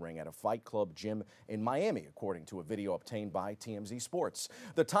boxing ring at a Fight Club gym in Miami, according to a video obtained by TMZ Sports.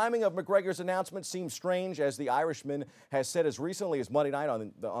 The timing of McGregor's announcement seems strange, as the Irishman has said as recently as Monday night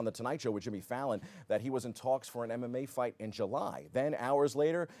on the Tonight Show with Jimmy Fallon that he was in talks for an MMA fight in July. Then, hours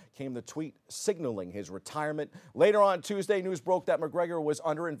later, came the tweet signaling his retirement. Later on Tuesday, news broke that McGregor was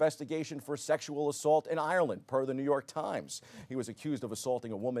under investigation for sexual assault in Ireland, per the New York Times. He was accused of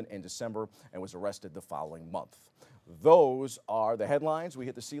assaulting a woman in December and was arrested the following month. Those are the headlines. We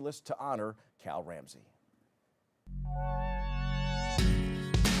hit the C-list to honor Cal Ramsey.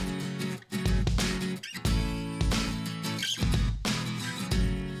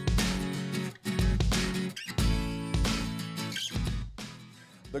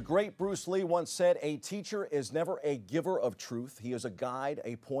 The great Bruce Lee once said, "A teacher is never a giver of truth. He is a guide,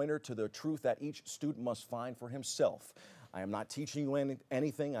 a pointer to the truth that each student must find for himself." I am not teaching you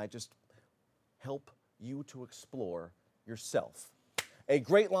anything. I just help you to explore yourself. A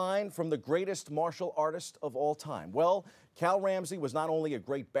great line from the greatest martial artist of all time. Well, Cal Ramsey was not only a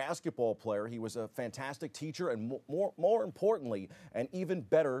great basketball player, he was a fantastic teacher and more importantly, an even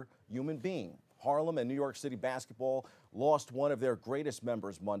better human being. Harlem and New York City basketball lost one of their greatest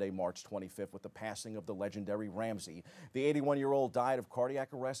members Monday, March 25th, with the passing of the legendary Ramsey. The 81-year-old died of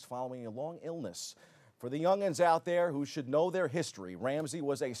cardiac arrest following a long illness. For the youngins out there who should know their history, Ramsey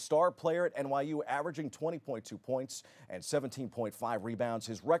was a star player at NYU, averaging 20.2 points and 17.5 rebounds.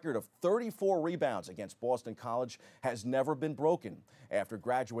 His record of 34 rebounds against Boston College has never been broken. After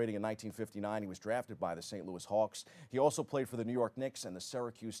graduating in 1959, he was drafted by the St. Louis Hawks. He also played for the New York Knicks and the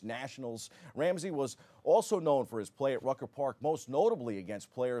Syracuse Nationals. Ramsey was also known for his play at Rucker Park, most notably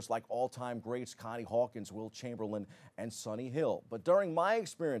against players like all-time greats Connie Hawkins, Will Chamberlain, and Sonny Hill. But during my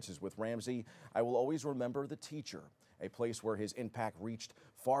experiences with Ramsey, I will always remember the teacher, a place where his impact reached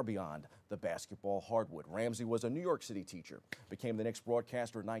far beyond the basketball hardwood. Ramsey was a New York City teacher, became the Knicks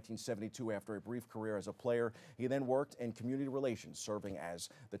broadcaster in 1972 after a brief career as a player. He then worked in community relations, serving as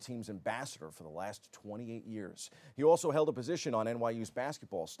the team's ambassador for the last 28 years. He also held a position on NYU's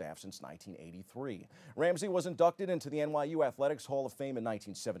basketball staff since 1983. Ramsey was inducted into the NYU Athletics Hall of Fame in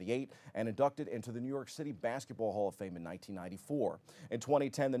 1978 and inducted into the New York City Basketball Hall of Fame in 1994. In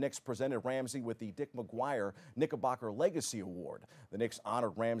 2010, the Knicks presented Ramsey with the Dick McGuire Knickerbocker Legacy Award. The Knicks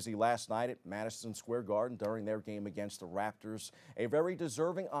honored Ramsey last night at Madison Square Garden during their game against the Raptors. A very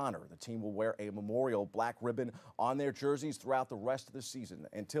deserving honor. The team will wear a memorial black ribbon on their jerseys throughout the rest of the season.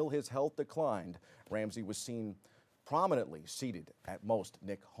 Until his health declined, Ramsey was seen prominently seated at most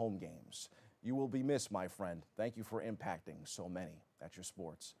Knick home games. You will be missed, my friend. Thank you for impacting so many. That's your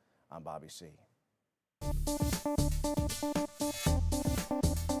sports. I'm Bobby C.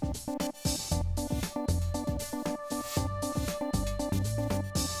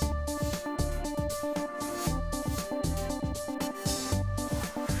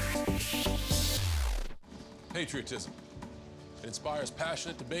 Patriotism. It inspires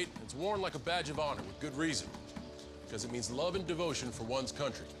passionate debate. It's worn like a badge of honor with good reason, because it means love and devotion for one's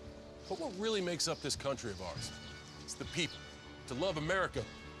country. But what really makes up this country of ours? It's the people. To love America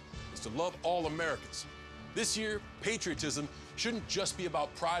is to love all Americans. This year, patriotism shouldn't just be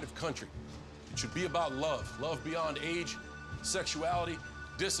about pride of country. It should be about love. Love beyond age, sexuality,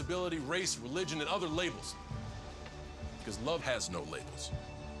 disability, race, religion, and other labels. Because love has no labels.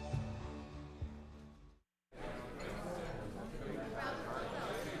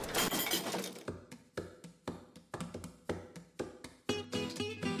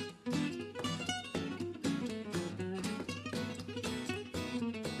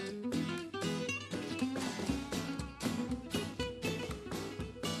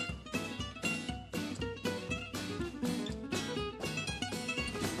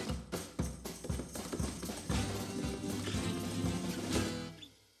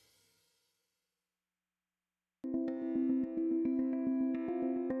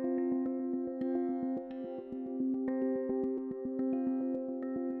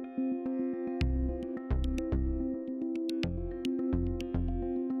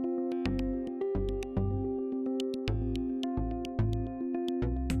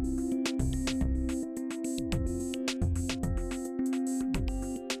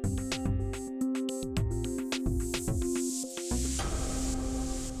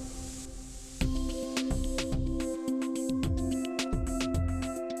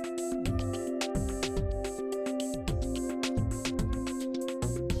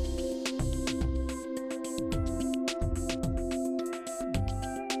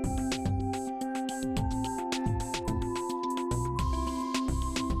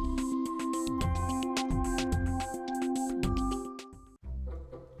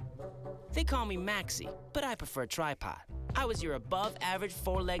 They call me Maxie, but I prefer tripod. I was your above-average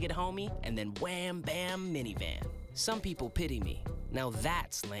four-legged homie, and then wham-bam minivan. Some people pity me. Now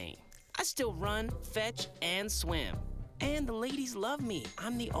that's lame. I still run, fetch, and swim. And the ladies love me.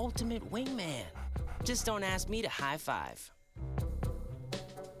 I'm the ultimate wingman. Just don't ask me to high five.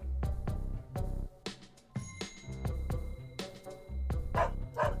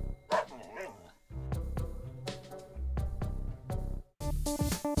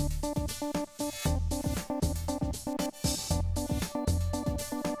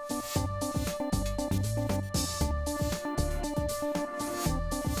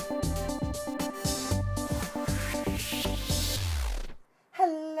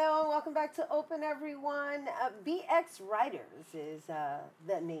 welcome back to Open, everyone. BX Writers is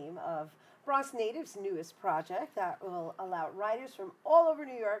the name of Bronx Native's newest project that will allow writers from all over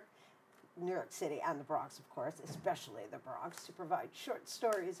New York City, and the Bronx, of course, especially the Bronx, to provide short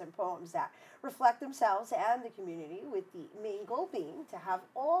stories and poems that reflect themselves and the community, with the main goal being to have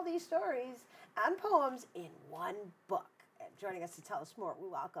all these stories and poems in one book. And joining us to tell us more, we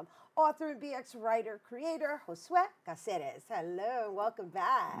welcome author and BX writer, creator, Josue Caceres. Hello, and welcome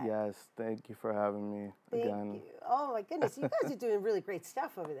back. Yes, thank you for having me again. Thank you. Oh my goodness, you guys are doing really great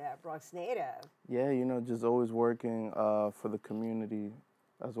stuff over there at Bronx Native. Yeah, you know, just always working for the community.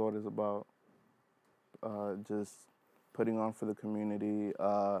 That's what it's about. Just putting on for the community.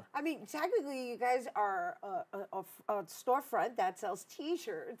 I mean, technically, you guys are a storefront that sells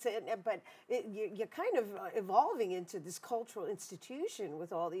T-shirts, but you're kind of evolving into this cultural institution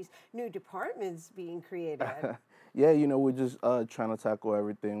with all these new departments being created. Yeah, you know, we're just trying to tackle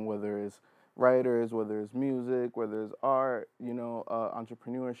everything, whether it's writers, whether it's music, whether it's art, you know,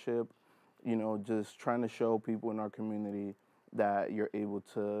 entrepreneurship, you know, just trying to show people in our community that you're able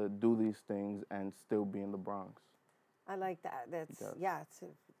to do these things and still be in the Bronx. I like that. That's, yeah, it's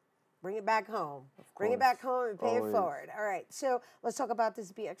bring it back home. Bring course. it back home and pay Always. it forward. All right, so let's talk about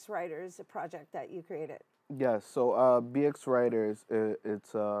this BX Writers project that you created. Yes, so BX Writers,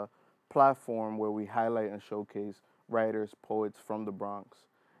 it's a platform where we highlight and showcase writers, poets from the Bronx.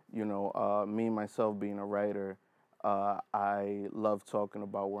 You know, me, myself being a writer, I love talking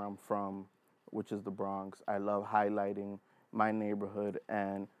about where I'm from, which is the Bronx. I love highlighting my neighborhood,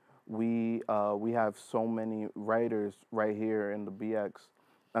 and we have so many writers right here in the BX,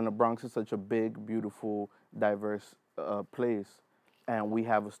 and the Bronx is such a big, beautiful, diverse place, and we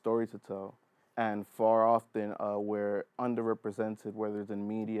have a story to tell. And far often we're underrepresented, whether it's in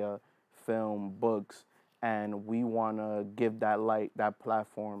media, film, books, and we want to give that light, that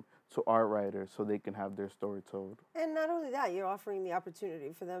platform to art writers so they can have their story told. And not only that, you're offering the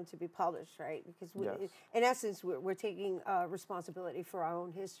opportunity for them to be published, right? Because we, Yes. in essence, we're taking responsibility for our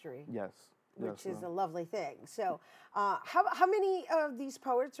own history. Yes. Which Yes, is a lovely thing. So how many of these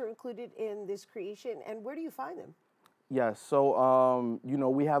poets are included in this creation, and where do you find them? Yes, so you know,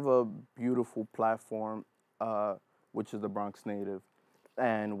 we have a beautiful platform, which is the Bronx Native,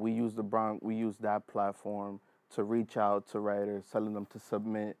 and we use that platform to reach out to writers, telling them to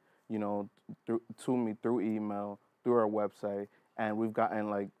submit, you know, to me through email, through our website, and we've gotten,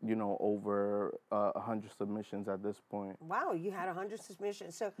 like, you know, over 100 submissions at this point. Wow, you had 100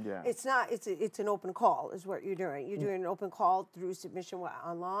 submissions. So Yeah. it's an open call is what you're doing. You're doing an open call through submission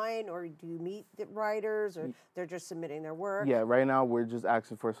online, or do you meet the writers, or they're just submitting their work? Yeah, right now we're just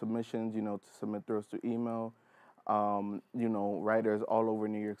asking for submissions, you know, to submit through us through email. You know, writers all over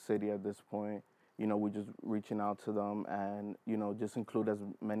New York City at this point. You know, we're just reaching out to them and, you know, just include as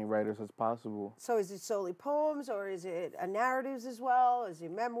many writers as possible. So is it solely poems, or is it narratives as well? Is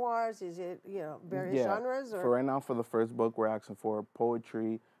it memoirs? Is it, you know, various genres? Or? For right now, for the first book, we're asking for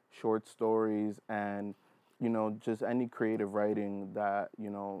poetry, short stories, and, you know, just any creative writing that,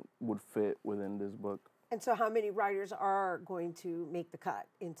 you know, would fit within this book. And so how many writers are going to make the cut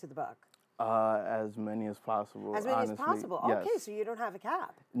into the book? As many as possible. As many honestly. as possible. Yes. Okay, so you don't have a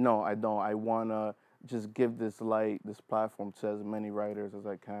cap. No, I don't. I want to just give this light, this platform to as many writers as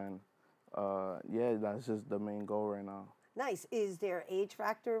I can. Yeah, that's just the main goal right now. Nice. Is there age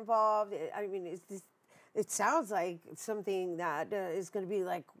factor involved? I mean, is this? It sounds like something that is going to be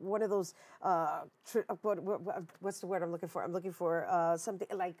like one of those. What's the word I'm looking for? I'm looking for something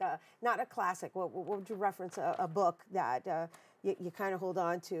like not a classic. What would you reference? A book that you kind of hold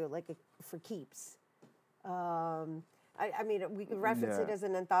on to, like for keeps. I mean, we could reference it as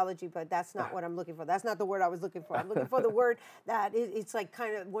an anthology, but that's not what I'm looking for. That's not the word I was looking for. I'm looking for the word that it's like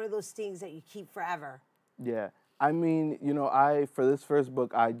kind of one of those things that you keep forever. Yeah. I mean, you know, for this first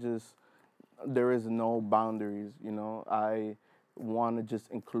book, there is no boundaries, you know. I want to just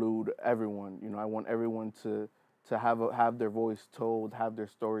include everyone, you know. I want everyone to have their voice told, have their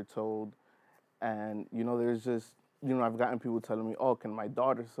story told. And, you know, there's just, you know, I've gotten people telling me, oh, can my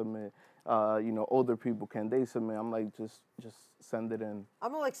daughter submit? You know, older people, can they submit? I'm like, just send it in.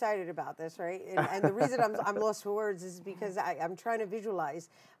 I'm all excited about this, right? And the reason I'm lost for words is because I'm trying to visualize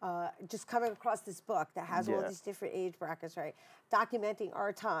just coming across this book that has all these different age brackets, right? Documenting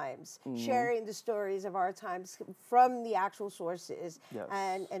our times, sharing the stories of our times from the actual sources,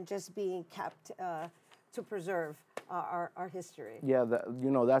 and just being kept to preserve our history. Yeah, you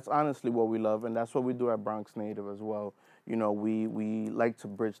know, that's honestly what we love, and that's what we do at Bronx Native as well. You know, we like to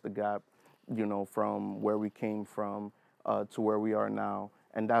bridge the gap, you know, from where we came from to where we are now.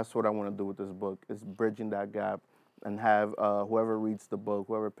 And that's what I want to do with this book, is bridging that gap, and have whoever reads the book,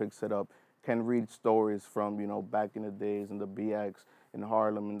 whoever picks it up, can read stories from, you know, back in the days in the BX, in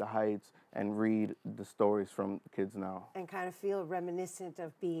Harlem, in the Heights, and read the stories from kids now. And kind of feel reminiscent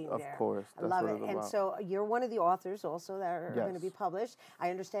of being Of there. course, I that's love what it. it's And about. so you're one of the authors also that are going to be Yes. published.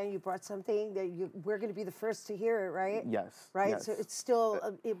 I understand you brought something that we're going to be the first to hear it, right? Yes. Right? Yes. So it's still,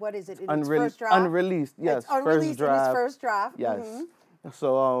 what is it, in its first draft? Unreleased, yes. It's unreleased first draft. in its first draft. Yes. Mhm.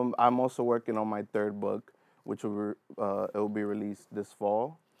 So I'm also working on my third book, which will it will be released this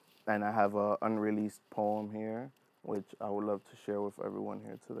fall, and I have an unreleased poem here, which I would love to share with everyone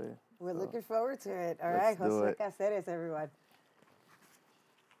here today. We're So, looking forward to it. All let's right, do Josue it. Caceres, everyone.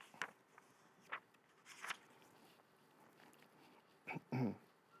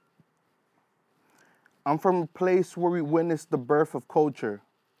 I'm from a place where we witnessed the birth of culture,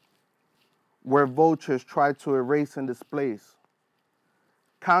 where vultures try to erase and displace.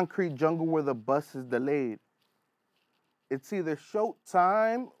 Concrete jungle where the bus is delayed. It's either show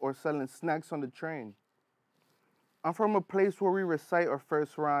time or selling snacks on the train. I'm from a place where we recite our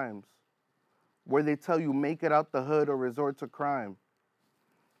first rhymes, where they tell you make it out the hood or resort to crime,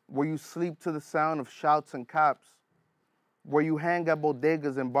 where you sleep to the sound of shouts and cops, where you hang at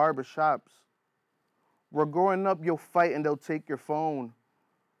bodegas and barber shops, where growing up you'll fight and they'll take your phone,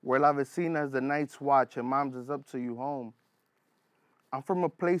 where la vecina has the night's watch and mom's is up to you home. I'm from a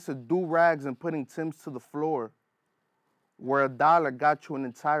place of do-rags and putting Timbs to the floor, where $1 got you an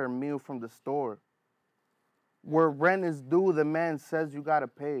entire meal from the store, where rent is due, the man says you gotta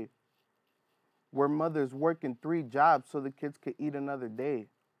pay, where mothers working 3 jobs so the kids could eat another day.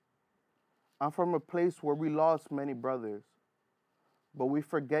 I'm from a place where we lost many brothers, but we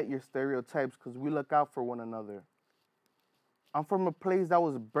forget your stereotypes because we look out for one another. I'm from a place that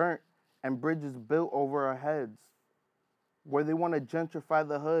was burnt and bridges built over our heads, where they want to gentrify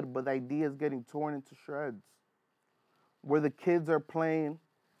the hood, but the idea is getting torn into shreds, where the kids are playing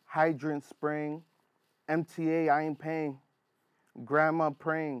hydrant spraying, MTA, I ain't paying, grandma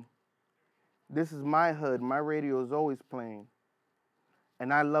praying. This is my hood, my radio is always playing.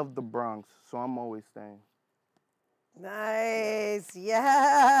 And I love the Bronx, so I'm always staying. Nice,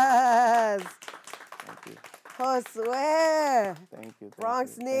 yes. Thank you. Josue. Thank you.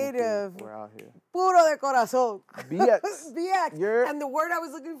 Bronx native. We're out here. Puro de corazón. BX. BX. And the word I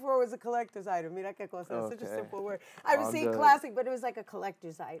was looking for was a collector's item. Mira qué cosa. It's such a simple word. I would say classic, but it was like a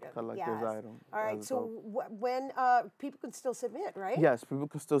collector's item. Collector's item. All right. So when people can still submit, right? Yes, people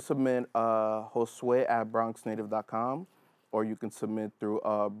can still submit Josue at bronxnative.com, or you can submit through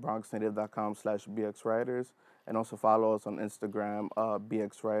bronxnative.com/bxwriters, and also follow us on Instagram,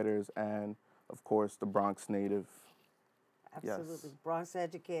 bxwriters, and of course the Bronx Native. Absolutely. Yes. Bronx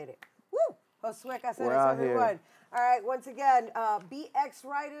educated. Woo! Josue Caceres, We're out everyone. here. All right, once again, BX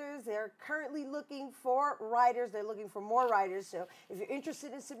Writers, they're currently looking for writers. They're looking for more writers. So if you're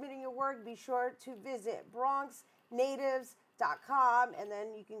interested in submitting your work, be sure to visit bronxnatives.com, and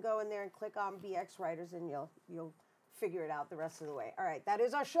then you can go in there and click on BX Writers, and you'll figure it out the rest of the way. All right, that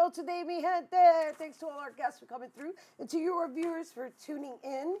is our show today, mi gente. Thanks to all our guests for coming through, and to you, our viewers, for tuning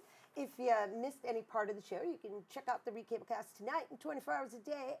in. If you missed any part of the show, you can check out the recablecast tonight and 24 hours a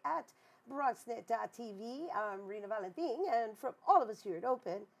day at BronxNet.tv. I'm Rhina Valentin, and from all of us here at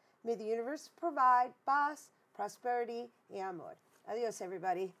Open, may the universe provide paz, prosperity, y amor. Adios,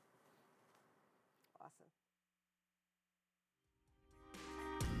 everybody.